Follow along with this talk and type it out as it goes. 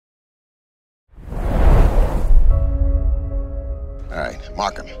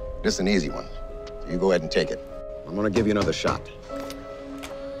Mark him. This is an easy one. You go ahead and take it. I'm gonna give you another shot.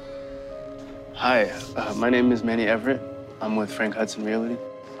 Hi, my name is Manny Everett. I'm with Frank Hudson Realty.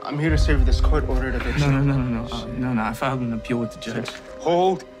 I'm here to serve this court-ordered eviction. No. I filed an appeal with the judge.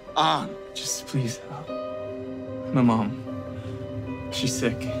 Hold on. Just please. My mom. She's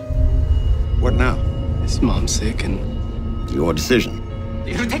sick. What now? His mom's sick and... Your decision.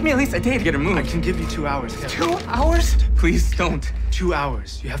 It'll take me at least a day to get her moved. I can give you 2 hours. 2 hours? Please don't. 2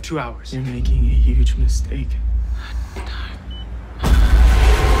 hours. You have 2 hours. You're making a huge mistake.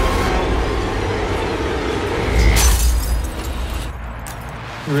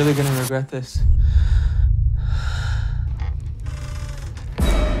 You're really gonna regret this.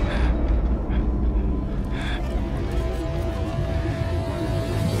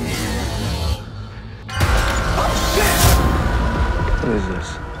 What is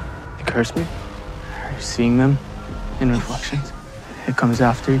this? You cursed me? Are you seeing them in reflections? It comes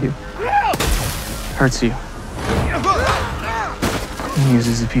after you. Hurts you. And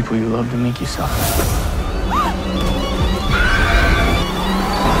uses the people you love to make you suffer.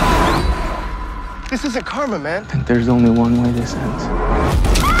 This isn't karma, man. I think there's only one way this ends.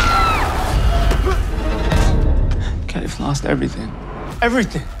 I've lost everything.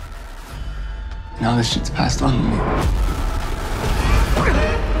 Everything. Now this shit's passed on to me.